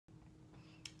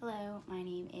Hello, my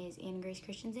name is Anna Grace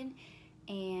Christensen,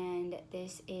 and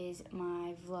this is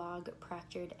my vlog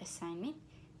Proctored assignment.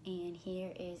 And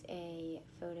here is a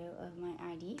photo of my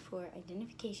ID for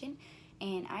identification.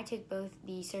 And I took both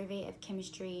the Survey of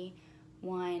Chemistry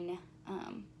 1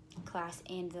 class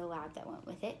and the lab that went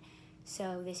with it.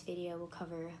 So this video will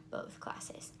cover both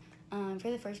classes. For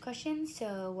the first question,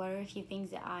 so what are a few things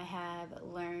that I have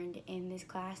learned in this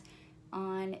class?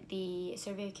 On the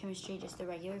Survey of Chemistry, just the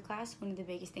regular class, one of the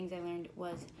biggest things I learned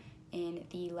was in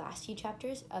the last few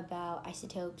chapters about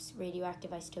isotopes,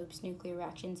 radioactive isotopes, nuclear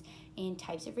reactions, and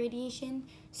types of radiation.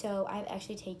 So I've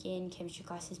actually taken chemistry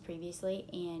classes previously,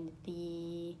 and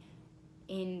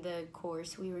in the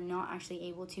course we were not actually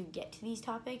able to get to these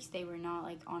topics. They were not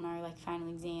like on our final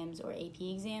exams or AP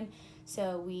exam,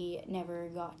 so we never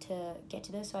got to get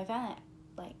to those. So I found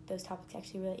that those topics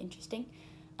actually really interesting.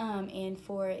 And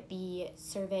for the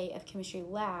Survey of Chemistry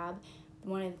lab,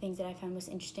 one of the things that I found most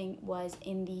interesting was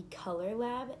in the color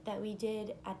lab that we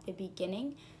did at the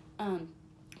beginning,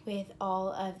 with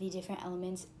all of the different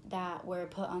elements that were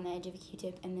put on the edge of a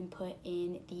Q-tip and then put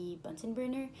in the Bunsen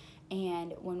burner.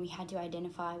 And when we had to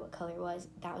identify what color it was,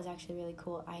 that was actually really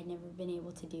cool. I had never been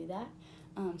able to do that.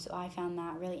 So I found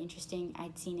that really interesting.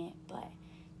 I'd seen it, but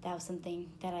that was something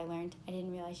that I learned. I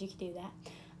didn't realize you could do that.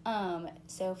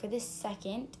 So for this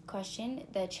second question,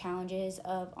 the challenges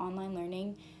of online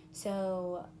learning.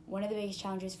 So one of the biggest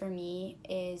challenges for me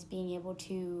is being able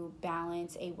to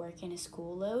balance a work and a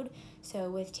school load. So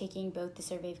with taking both the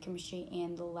Survey of Chemistry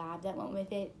and the lab that went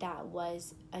with it, that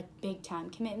was a big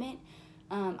time commitment.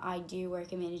 I do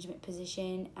work a management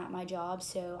position at my job,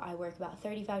 so I work about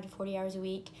 35 to 40 hours a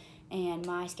week, and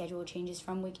my schedule changes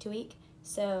from week to week.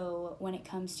 So when it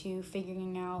comes to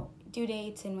figuring out due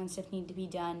dates and when stuff needed to be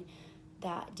done,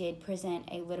 that did present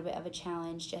a little bit of a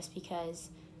challenge just because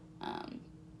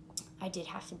I did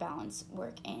have to balance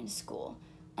work and school.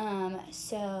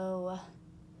 So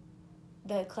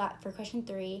for question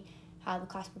 3, how the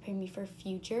class prepared me for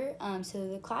future. So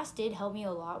the class did help me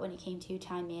a lot when it came to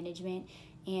time management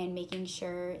and making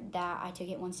sure that I took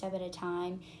it one step at a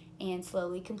time and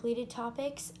slowly completed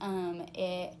topics.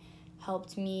 It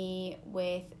helped me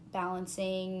with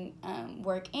balancing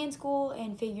work and school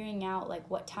and figuring out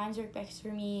what times work best for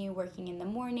me, working in the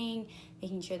morning,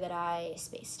 making sure that I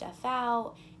spaced stuff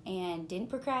out and didn't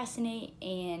procrastinate.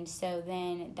 And so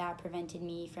then that prevented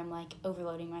me from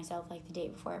overloading myself the day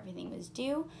before everything was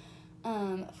due.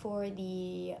 For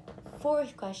the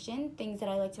fourth question, things that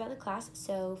I liked about the class.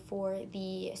 So for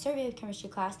the Survey of Chemistry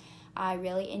class, I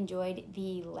really enjoyed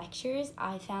the lectures.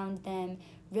 I found them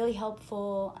really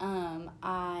helpful.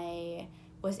 I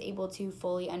was able to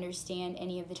fully understand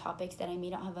any of the topics that I may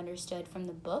not have understood from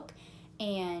the book,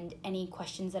 and any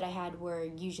questions that I had were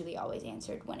usually always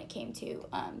answered when it came to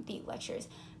the lectures.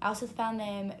 I also found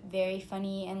them very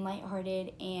funny and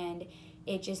lighthearted, and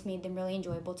it just made them really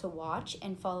enjoyable to watch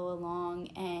and follow along,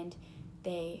 and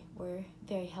they were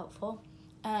very helpful.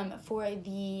 For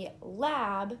the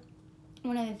lab,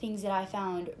 one of the things that I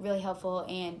found really helpful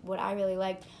and what I really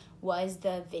liked was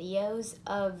the videos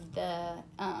of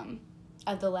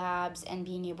the labs and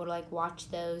being able to watch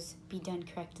those be done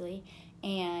correctly.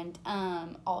 And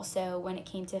also when it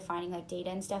came to finding data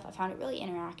and stuff, I found it really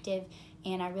interactive,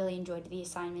 and I really enjoyed the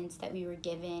assignments that we were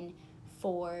given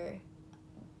for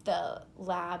the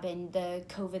lab. And the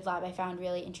COVID lab I found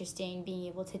really interesting, being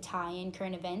able to tie in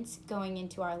current events going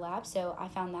into our lab. So I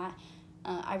found that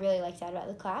I really liked that about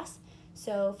the class.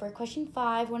 So for question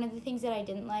 5, one of the things that I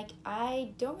didn't like,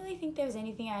 I don't really think there was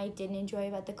anything I didn't enjoy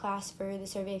about the class for the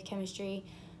Survey of Chemistry.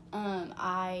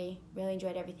 I really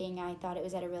enjoyed everything. I thought it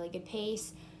was at a really good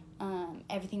pace.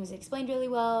 Everything was explained really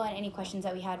well, and any questions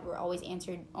that we had were always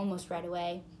answered almost right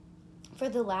away. For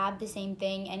the lab, the same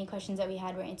thing. Any questions that we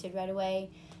had were answered right away.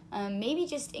 Maybe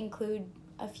just include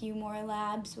a few more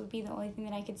labs would be the only thing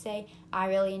that I could say. I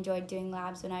really enjoyed doing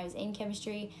labs when I was in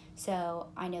chemistry, so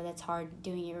I know that's hard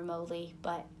doing it remotely,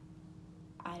 but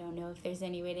I don't know if there's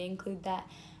any way to include that.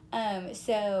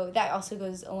 So that also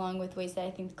goes along with ways that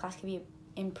I think the class could be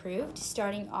improved,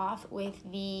 starting off with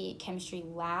the chemistry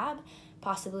lab,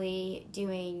 possibly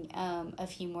doing a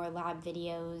few more lab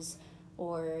videos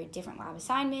or different lab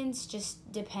assignments,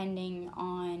 just depending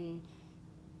on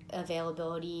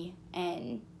availability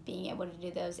and being able to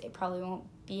do those. It probably won't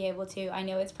be able to. I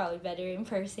know it's probably better in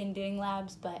person doing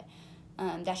labs, but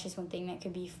that's just one thing that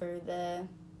could be for the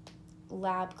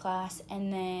lab class.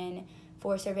 And then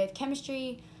for Survey of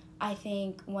Chemistry, I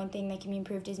think one thing that can be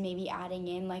improved is maybe adding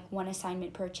in one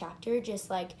assignment per chapter,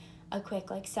 just a quick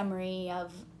summary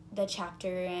of the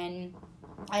chapter and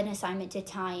an assignment to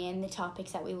tie in the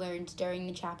topics that we learned during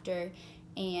the chapter,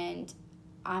 and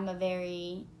I'm a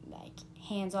very like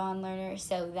hands-on learner,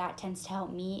 so that tends to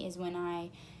help me is when I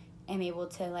am able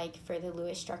to, like, for the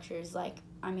Lewis structures, like,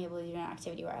 I'm able to do an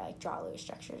activity where I like draw Lewis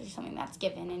structures or something that's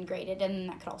given and graded, and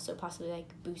that could also possibly like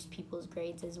boost people's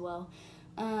grades as well.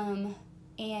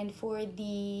 And for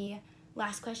the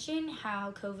last question,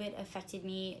 how COVID affected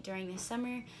me during this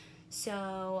summer.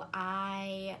 So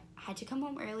I had to come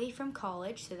home early from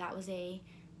college, so that was a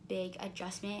big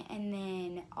adjustment. And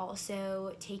then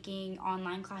also taking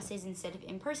online classes instead of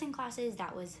in-person classes,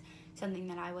 that was something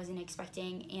that I wasn't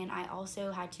expecting. And I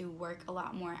also had to work a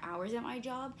lot more hours at my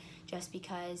job just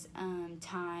because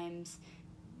times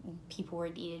people were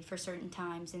needed for certain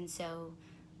times, and so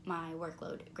my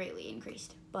workload greatly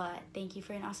increased. But thank you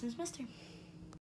for an awesome semester.